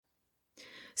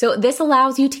So this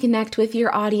allows you to connect with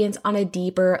your audience on a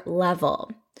deeper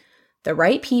level. The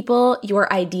right people,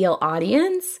 your ideal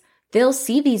audience, they'll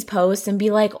see these posts and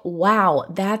be like, wow,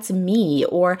 that's me,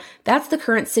 or that's the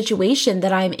current situation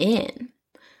that I'm in.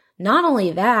 Not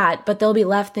only that, but they'll be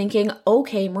left thinking,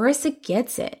 okay, Marissa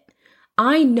gets it.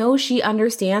 I know she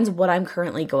understands what I'm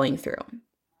currently going through.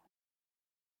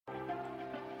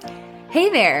 Hey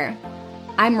there,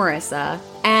 I'm Marissa,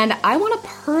 and I want to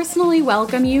personally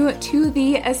welcome you to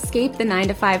the Escape the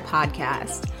 9-to-5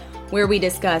 podcast, where we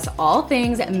discuss all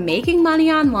things making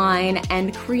money online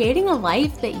and creating a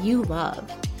life that you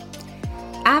love.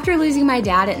 After losing my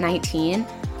dad at 19,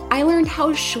 I learned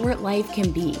how short life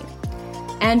can be.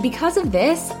 And because of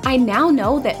this, I now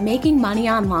know that making money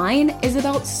online is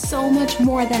about so much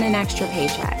more than an extra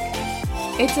paycheck.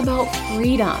 It's about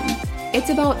freedom. It's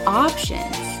about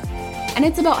options. And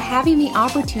it's about having the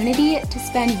opportunity to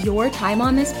spend your time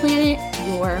on this planet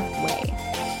your way.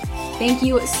 Thank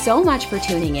you so much for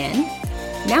tuning in.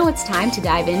 Now it's time to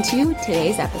dive into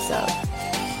today's episode.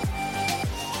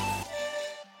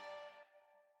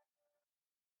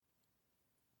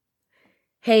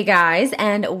 Hey guys,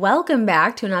 and welcome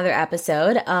back to another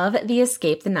episode of the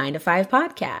Escape the 9-to-5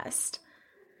 podcast.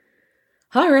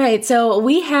 All right, so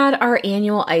we had our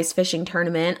annual ice fishing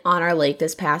tournament on our lake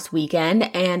this past weekend,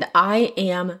 and I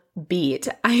am beat.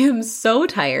 I am so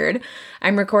tired.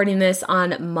 I'm recording this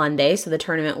on Monday, so the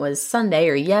tournament was Sunday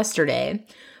or yesterday.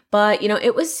 But,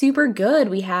 it was super good.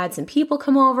 We had some people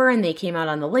come over and they came out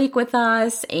on the lake with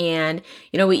us, and,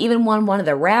 we even won one of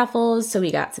the raffles, so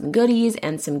we got some goodies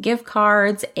and some gift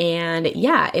cards, and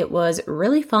yeah, it was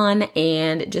really fun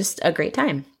and just a great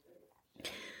time.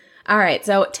 All right,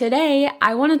 so today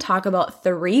I want to talk about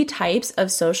 3 types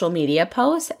of social media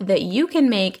posts that you can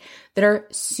make that are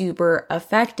super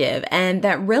effective and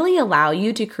that really allow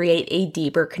you to create a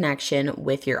deeper connection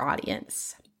with your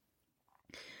audience.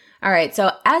 All right,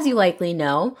 so as you likely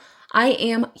know, I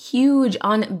am huge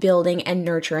on building and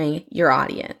nurturing your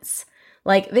audience.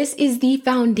 Like, this is the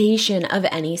foundation of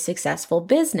any successful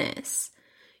business.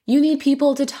 You need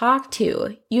people to talk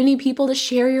to. You need people to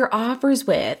share your offers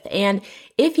with. And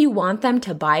if you want them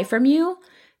to buy from you,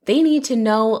 they need to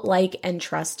know, like, and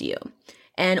trust you.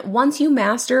 And once you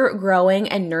master growing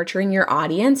and nurturing your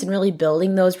audience and really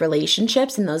building those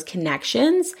relationships and those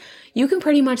connections, you can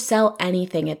pretty much sell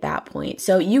anything at that point.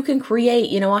 So you can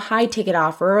create, a high ticket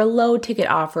offer or a low ticket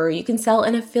offer. You can sell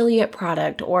an affiliate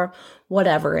product or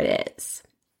whatever it is.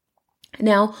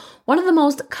 Now, one of the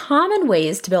most common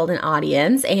ways to build an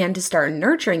audience and to start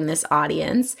nurturing this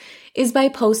audience is by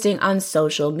posting on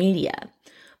social media.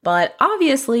 But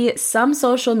obviously, some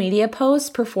social media posts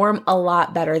perform a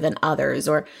lot better than others,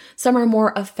 or some are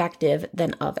more effective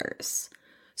than others.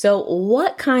 So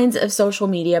what kinds of social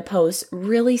media posts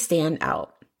really stand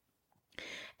out?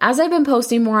 As I've been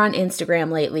posting more on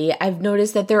Instagram lately, I've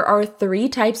noticed that there are 3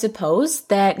 types of posts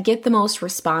that get the most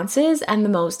responses and the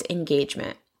most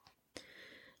engagement.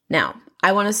 Now,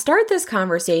 I want to start this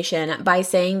conversation by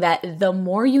saying that the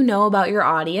more you know about your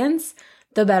audience,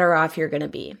 the better off you're going to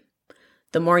be.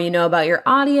 The more you know about your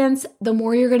audience, the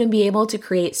more you're going to be able to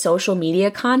create social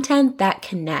media content that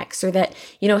connects or that,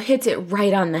 hits it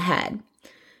right on the head.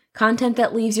 Content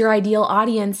that leaves your ideal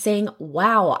audience saying,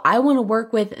 wow, I want to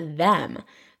work with them.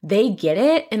 They get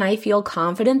it, and I feel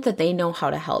confident that they know how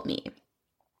to help me.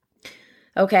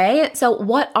 Okay, so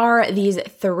what are these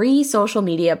 3 social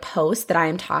media posts that I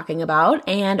am talking about,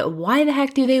 and why the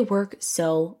heck do they work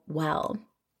so well?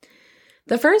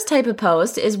 The first type of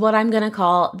post is what I'm going to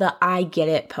call the I get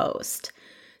it post.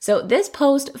 So this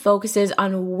post focuses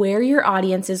on where your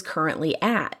audience is currently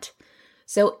at.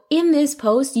 So in this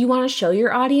post, you want to show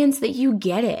your audience that you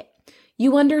get it.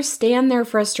 You understand their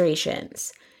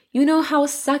frustrations. You know how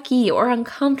sucky or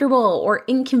uncomfortable or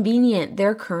inconvenient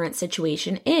their current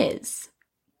situation is.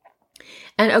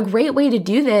 And a great way to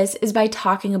do this is by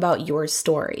talking about your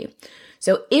story.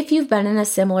 So if you've been in a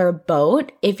similar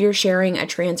boat, if you're sharing a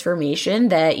transformation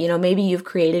that, maybe you've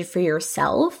created for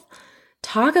yourself,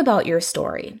 talk about your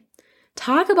story.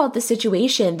 Talk about the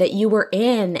situation that you were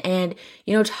in and,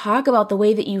 talk about the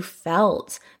way that you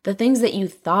felt, the things that you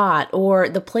thought, or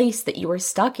the place that you were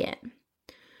stuck in.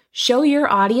 Show your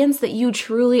audience that you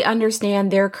truly understand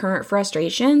their current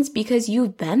frustrations because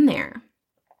you've been there.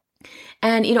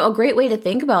 And, a great way to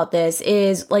think about this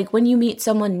is like when you meet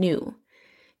someone new.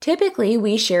 Typically,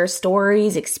 we share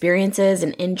stories, experiences,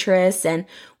 and interests, and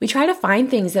we try to find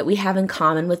things that we have in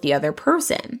common with the other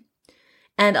person.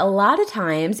 And a lot of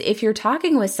times, if you're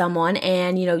talking with someone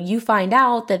and, you find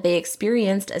out that they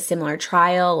experienced a similar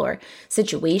trial or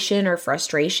situation or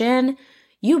frustration,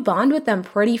 you bond with them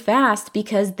pretty fast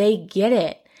because they get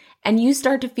it. and you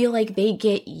start to feel like they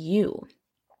get you.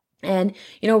 And,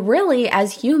 really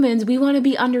as humans, we want to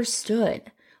be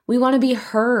understood. We want to be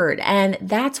heard. And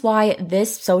that's why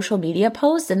this social media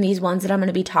post and these ones that I'm going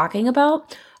to be talking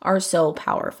about are so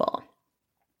powerful.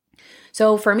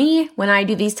 So for me, when I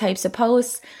do these types of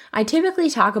posts, I typically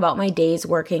talk about my days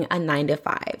working a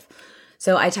 9-to-5.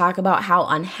 So I talk about how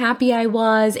unhappy I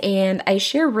was, and I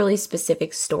share really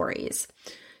specific stories.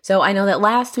 So I know that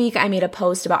last week I made a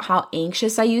post about how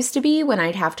anxious I used to be when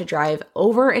I'd have to drive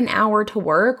over an hour to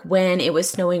work when it was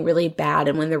snowing really bad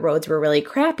and when the roads were really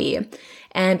crappy.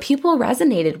 And people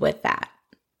resonated with that.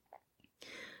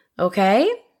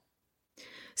 Okay?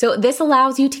 So this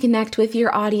allows you to connect with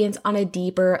your audience on a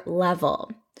deeper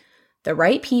level. The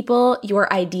right people,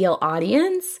 your ideal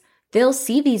audience, they'll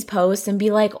see these posts and be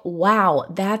like, wow,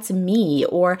 that's me,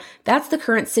 or that's the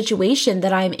current situation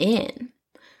that I'm in.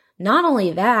 Not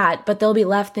only that, but they'll be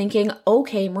left thinking,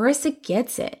 okay, Marissa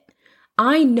gets it.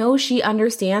 I know she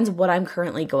understands what I'm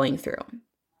currently going through.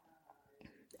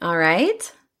 All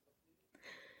right?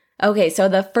 Okay, so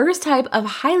the first type of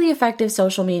highly effective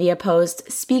social media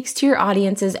post speaks to your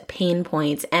audience's pain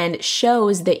points and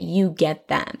shows that you get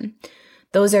them.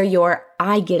 Those are your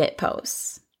I get it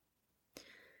posts.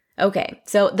 Okay,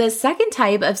 so the second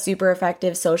type of super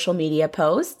effective social media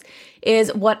post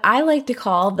is what I like to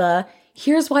call the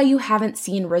here's why you haven't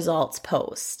seen results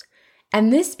post.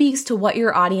 And this speaks to what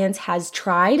your audience has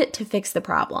tried to fix the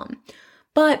problem.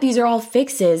 But these are all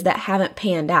fixes that haven't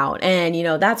panned out. And,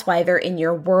 that's why they're in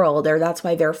your world, or that's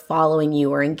why they're following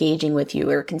you or engaging with you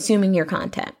or consuming your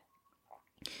content.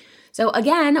 So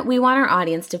again, we want our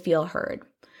audience to feel heard.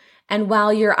 And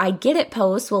while your I get it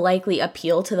post will likely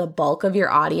appeal to the bulk of your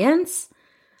audience,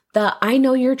 the I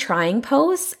know you're trying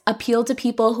posts appeal to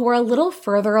people who are a little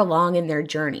further along in their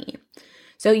journey.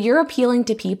 So you're appealing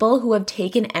to people who have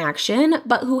taken action,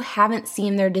 but who haven't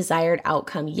seen their desired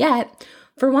outcome yet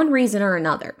for one reason or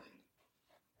another.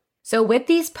 So with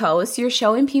these posts, you're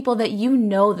showing people that you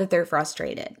know that they're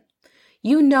frustrated.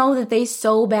 You know that they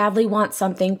so badly want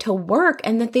something to work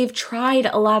and that they've tried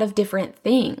a lot of different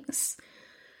things.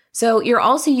 So you're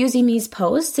also using these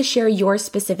posts to share your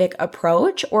specific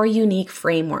approach or unique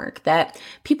framework that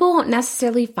people won't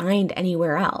necessarily find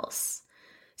anywhere else.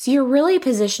 So you're really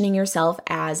positioning yourself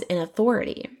as an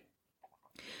authority.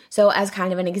 So as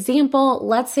kind of an example,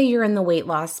 let's say you're in the weight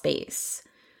loss space.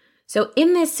 So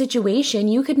in this situation,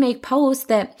 you could make posts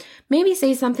that maybe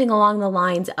say something along the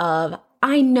lines of,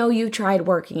 I know you've tried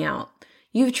working out.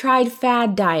 You've tried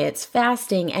fad diets,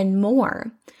 fasting, and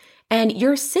more. And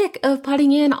you're sick of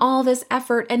putting in all this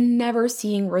effort and never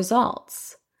seeing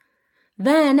results.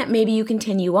 Then maybe you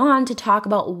continue on to talk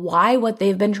about why what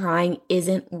they've been trying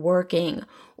isn't working,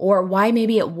 or why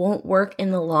maybe it won't work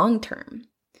in the long term.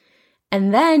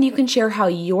 And then you can share how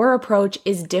your approach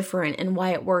is different and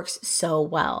why it works so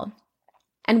well.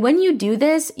 And when you do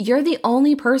this, you're the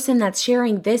only person that's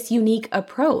sharing this unique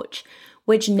approach,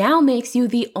 which now makes you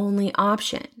the only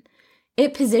option.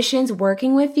 It positions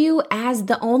working with you as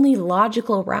the only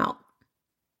logical route.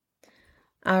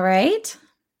 All right?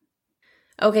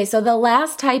 Okay, so the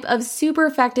last type of super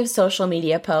effective social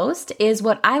media post is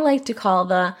what I like to call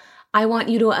the I want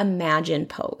you to imagine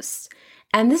post.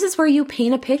 And this is where you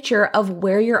paint a picture of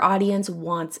where your audience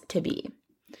wants to be.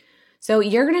 So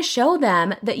you're going to show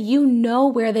them that you know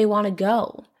where they want to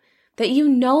go, that you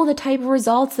know the type of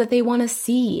results that they want to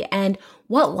see and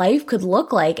what life could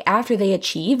look like after they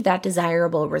achieve that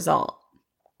desirable result.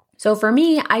 So for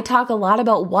me, I talk a lot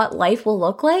about what life will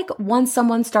look like once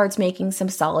someone starts making some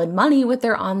solid money with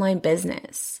their online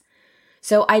business.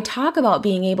 So I talk about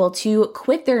being able to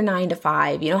quit their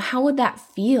 9-to-5, how would that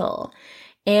feel?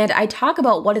 And I talk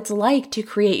about what it's like to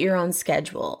create your own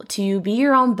schedule, to be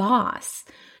your own boss,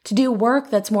 to do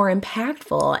work that's more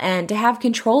impactful, and to have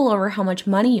control over how much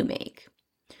money you make.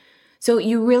 So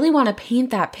you really want to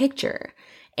paint that picture.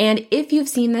 And if you've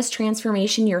seen this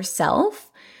transformation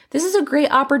yourself, this is a great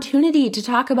opportunity to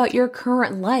talk about your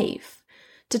current life,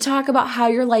 to talk about how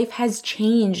your life has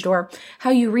changed or how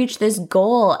you reached this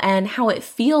goal and how it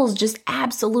feels just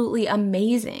absolutely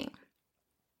amazing.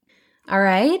 All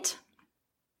right?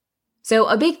 So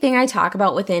a big thing I talk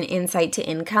about within Insight to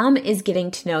Income is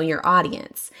getting to know your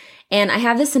audience. And I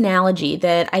have this analogy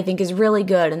that I think is really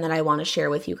good and that I want to share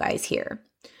with you guys here.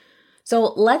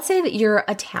 So let's say that you're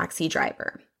a taxi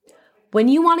driver. When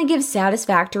you want to give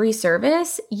satisfactory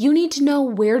service, you need to know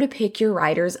where to pick your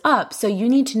riders up. So you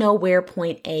need to know where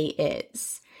point A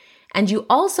is. And you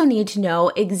also need to know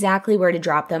exactly where to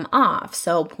drop them off.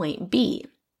 So point B.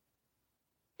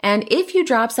 And if you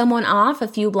drop someone off a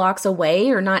few blocks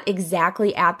away or not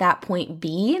exactly at that point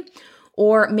B,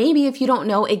 Or maybe if you don't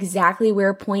know exactly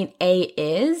where point A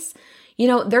is,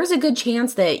 there's a good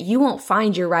chance that you won't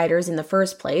find your riders in the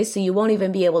first place, so you won't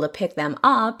even be able to pick them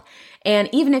up. And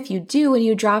even if you do and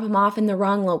you drop them off in the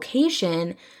wrong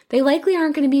location, they likely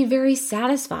aren't going to be very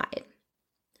satisfied,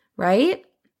 right?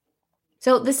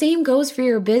 So the same goes for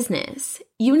your business.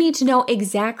 You need to know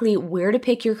exactly where to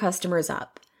pick your customers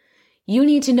up. You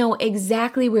need to know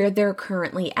exactly where they're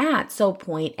currently at, so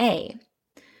point A.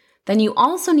 Then you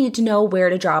also need to know where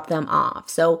to drop them off.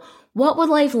 So what would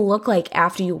life look like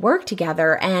after you work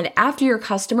together and after your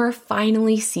customer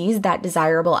finally sees that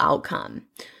desirable outcome?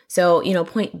 So,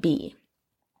 point B.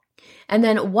 And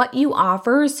then what you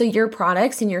offer, so your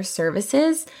products and your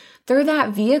services, they're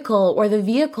that vehicle or the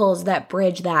vehicles that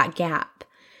bridge that gap.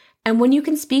 And when you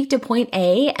can speak to point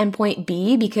A and point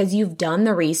B because you've done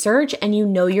the research and you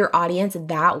know your audience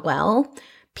that well,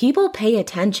 people pay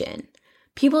attention.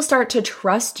 People start to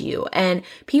trust you and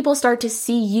people start to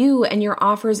see you and your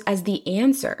offers as the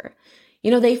answer.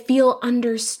 They feel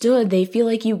understood. They feel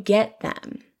like you get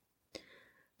them.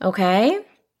 Okay?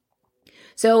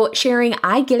 So sharing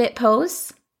I get it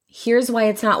posts, here's why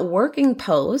it's not working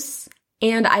posts,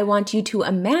 and I want you to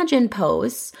imagine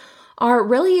posts are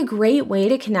really a great way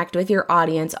to connect with your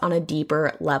audience on a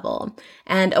deeper level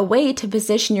and a way to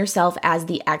position yourself as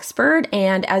the expert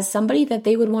and as somebody that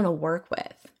they would want to work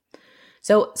with.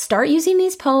 So start using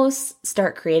these posts,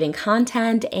 start creating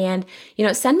content, and,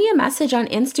 send me a message on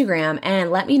Instagram and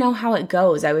let me know how it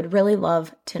goes. I would really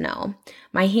love to know.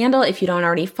 My handle, if you don't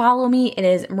already follow me, it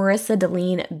is Marissa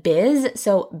Deline Biz,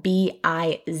 so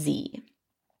B-I-Z.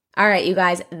 All right, you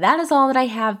guys, that is all that I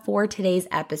have for today's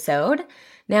episode.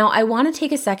 Now, I want to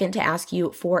take a second to ask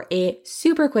you for a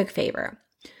super quick favor.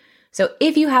 So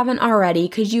if you haven't already,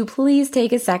 could you please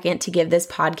take a second to give this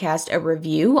podcast a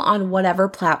review on whatever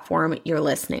platform you're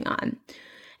listening on?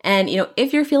 And,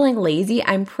 if you're feeling lazy,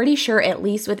 I'm pretty sure, at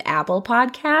least with Apple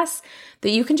Podcasts,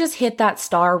 that you can just hit that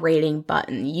star rating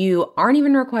button. You aren't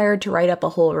even required to write up a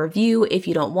whole review if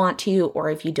you don't want to or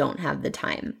if you don't have the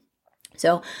time.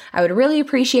 So I would really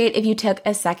appreciate if you took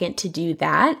a second to do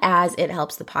that, as it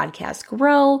helps the podcast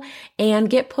grow and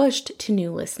get pushed to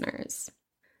new listeners.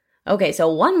 Okay,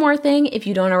 so one more thing, if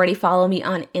you don't already follow me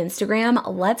on Instagram,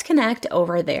 let's connect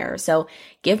over there. So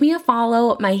give me a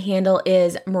follow. My handle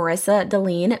is Marissa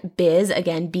Deline Biz,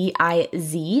 again,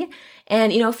 B-I-Z.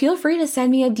 And, feel free to send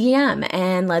me a DM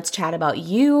and let's chat about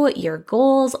you, your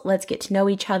goals. Let's get to know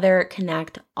each other,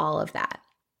 connect, all of that.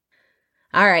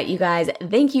 All right, you guys,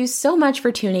 thank you so much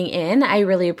for tuning in. I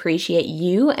really appreciate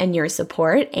you and your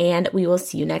support, and we will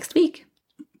see you next week.